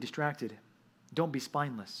become easily distracted. Don't be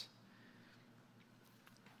spineless.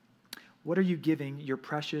 What are you giving your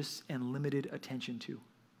precious and limited attention to?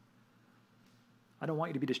 I don't want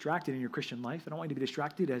you to be distracted in your Christian life. I don't want you to be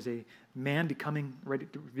distracted as a man ready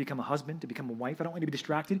to become a husband, to become a wife. I don't want you to be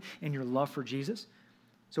distracted in your love for Jesus.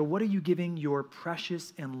 So what are you giving your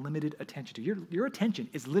precious and limited attention to? Your attention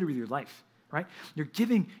is literally your life, right? You're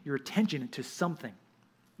giving your attention to something.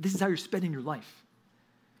 This is how you're spending your life.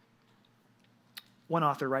 One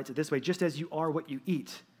author writes it this way, just as you are what you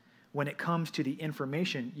eat, when it comes to the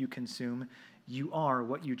information you consume, you are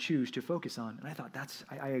what you choose to focus on. And I thought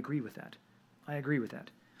I agree with that. I agree with that.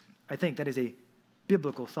 I think that is a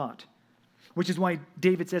biblical thought, which is why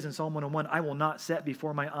David says in Psalm 101, I will not set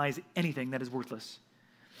before my eyes anything that is worthless.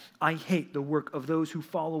 I hate the work of those who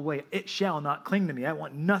fall away. It shall not cling to me. I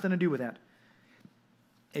want nothing to do with that.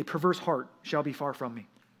 A perverse heart shall be far from me.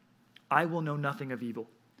 I will know nothing of evil.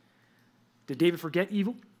 Did David forget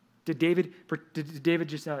evil? Did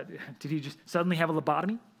he just suddenly have a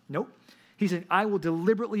lobotomy? Nope. He said, I will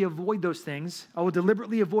deliberately avoid those things. I will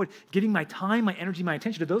deliberately avoid giving my time, my energy, my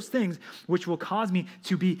attention to those things which will cause me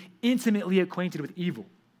to be intimately acquainted with evil.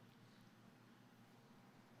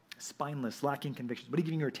 Spineless, lacking convictions. What are you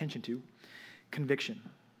giving your attention to? Conviction.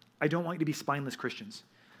 I don't want you to be spineless Christians.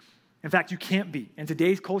 In fact, you can't be. In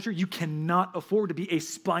today's culture, you cannot afford to be a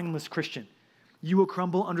spineless Christian. You will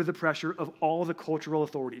crumble under the pressure of all the cultural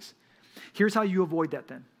authorities. Here's how you avoid that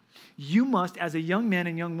then. You must, as a young man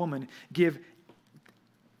and young woman, give,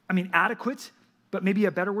 adequate, but maybe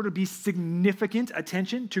a better word would be significant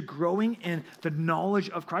attention to growing in the knowledge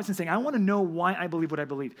of Christ and saying, I want to know why I believe what I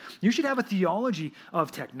believe. You should have a theology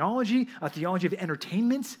of technology, a theology of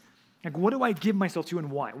entertainment. Like, what do I give myself to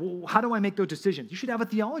and why? Well, how do I make those decisions? You should have a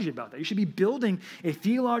theology about that. You should be building a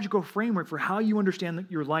theological framework for how you understand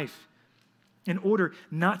your life in order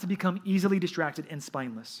not to become easily distracted and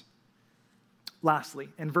spineless. Lastly,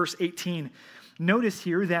 in verse 18, notice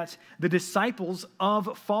here that the disciples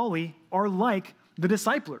of folly are like the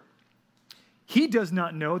discipler. He does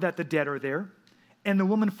not know that the dead are there. And the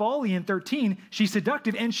woman folly in 13, she's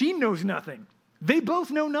seductive and she knows nothing. They both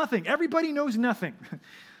know nothing. Everybody knows nothing.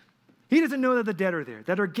 He doesn't know that the dead are there,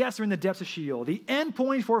 that our guests are in the depths of Sheol. The end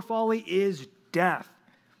point for folly is death.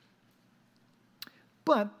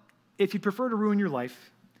 But if you prefer to ruin your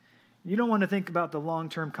life, you don't want to think about the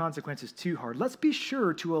long-term consequences too hard. Let's be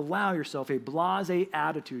sure to allow yourself a blasé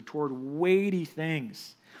attitude toward weighty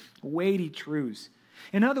things, weighty truths.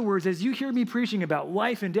 In other words, as you hear me preaching about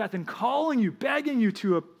life and death and calling you, begging you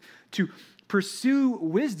to pursue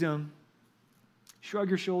wisdom, shrug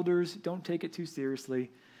your shoulders, don't take it too seriously.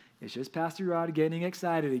 It's just Pastor Rod getting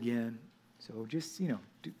excited again. So just,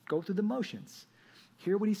 go through the motions.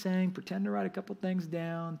 Hear what he's saying, pretend to write a couple things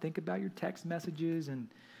down, think about your text messages, and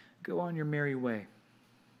go on your merry way.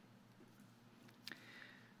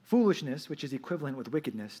 Foolishness, which is equivalent with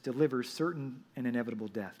wickedness, delivers certain and inevitable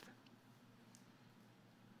death.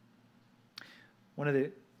 One of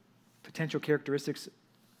the potential characteristics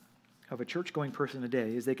of a church-going person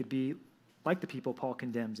today is they could be like the people Paul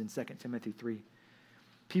condemns in 2 Timothy 3.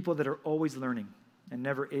 People that are always learning and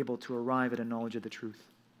never able to arrive at a knowledge of the truth.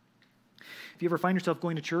 If you ever find yourself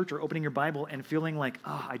going to church or opening your Bible and feeling like,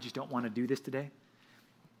 I just don't want to do this today.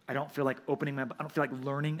 I don't feel like I don't feel like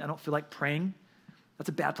learning. I don't feel like praying. That's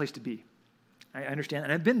a bad place to be. I understand,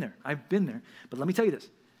 and I've been there. But let me tell you this.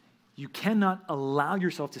 You cannot allow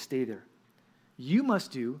yourself to stay there. you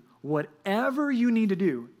must do whatever you need to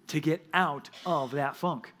do to get out of that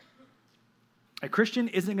funk. A Christian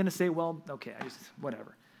isn't going to say, well, okay,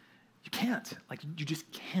 whatever. You can't. You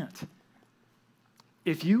just can't.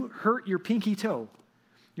 If you hurt your pinky toe,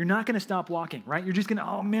 you're not going to stop walking, right? You're just going to,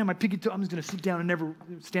 oh man, my pinky toe, I'm just going to sit down and never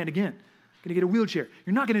stand again. I'm going to get a wheelchair.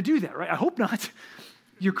 You're not going to do that, right? I hope not.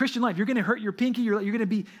 Your Christian life, you're going to hurt your pinky. You're going to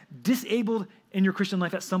be disabled in your Christian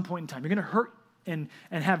life at some point in time. You're going to hurt and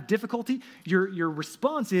have difficulty. Your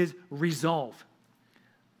response is resolve,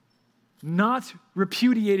 not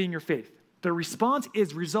repudiating your faith. The response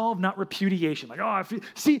is resolve, not repudiation.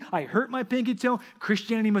 I hurt my pinky toe.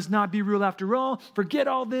 Christianity must not be real after all. Forget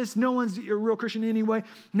all this. No one's a real Christian anyway.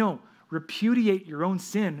 No, repudiate your own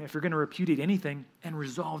sin if you're going to repudiate anything and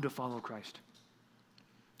resolve to follow Christ.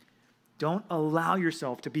 Don't allow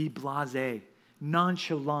yourself to be blasé,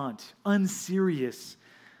 nonchalant, unserious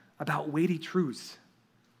about weighty truths,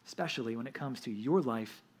 especially when it comes to your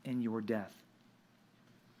life and your death.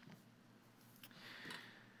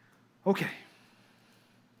 Okay.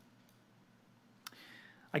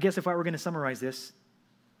 I guess if I were going to summarize this,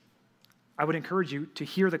 I would encourage you to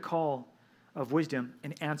hear the call of wisdom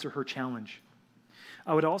and answer her challenge.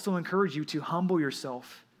 I would also encourage you to humble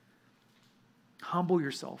yourself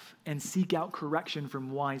and seek out correction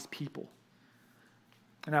from wise people.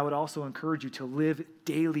 And I would also encourage you to live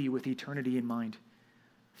daily with eternity in mind.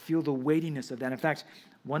 Feel the weightiness of that. In fact,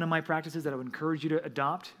 one of my practices that I would encourage you to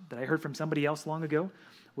adopt, that I heard from somebody else long ago,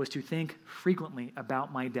 was to think frequently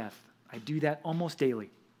about my death. I do that almost daily,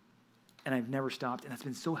 and I've never stopped, and that's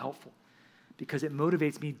been so helpful because it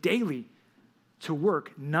motivates me daily to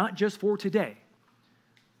work not just for today,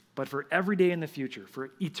 but for every day in the future,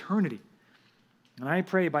 for eternity. And I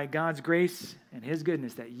pray by God's grace and his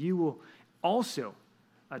goodness that you will also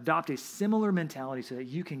adopt a similar mentality so that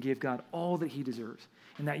you can give God all that he deserves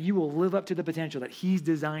and that you will live up to the potential that he's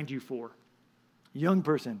designed you for. Young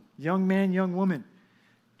person, young man, young woman,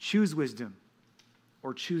 choose wisdom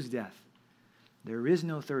or choose death. There is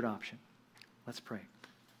no third option. Let's pray.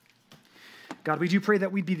 God, we do pray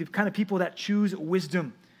that we'd be the kind of people that choose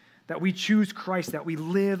wisdom, that we choose Christ, that we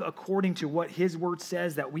live according to what his word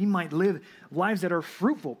says, that we might live lives that are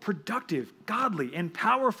fruitful, productive, godly, and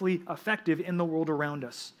powerfully effective in the world around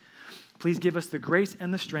us. Please give us the grace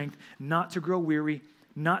and the strength not to grow weary,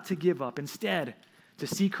 not to give up. Instead, to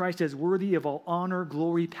see Christ as worthy of all honor,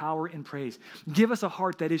 glory, power, and praise. Give us a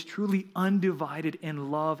heart that is truly undivided in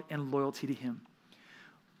love and loyalty to him.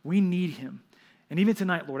 We need him. And even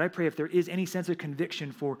tonight, Lord, I pray if there is any sense of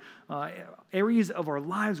conviction for areas of our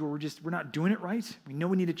lives where we're not doing it right, we know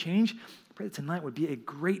we need to change, I pray that tonight would be a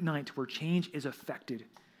great night where change is effected.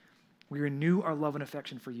 We renew our love and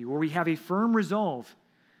affection for you, where we have a firm resolve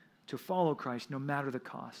to follow Christ no matter the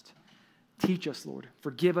cost. Teach us, Lord.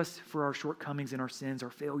 Forgive us for our shortcomings and our sins, our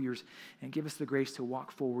failures, and give us the grace to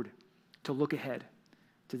walk forward, to look ahead,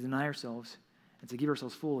 to deny ourselves, and to give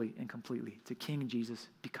ourselves fully and completely to King Jesus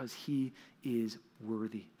because he is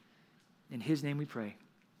worthy. In his name we pray.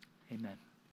 Amen.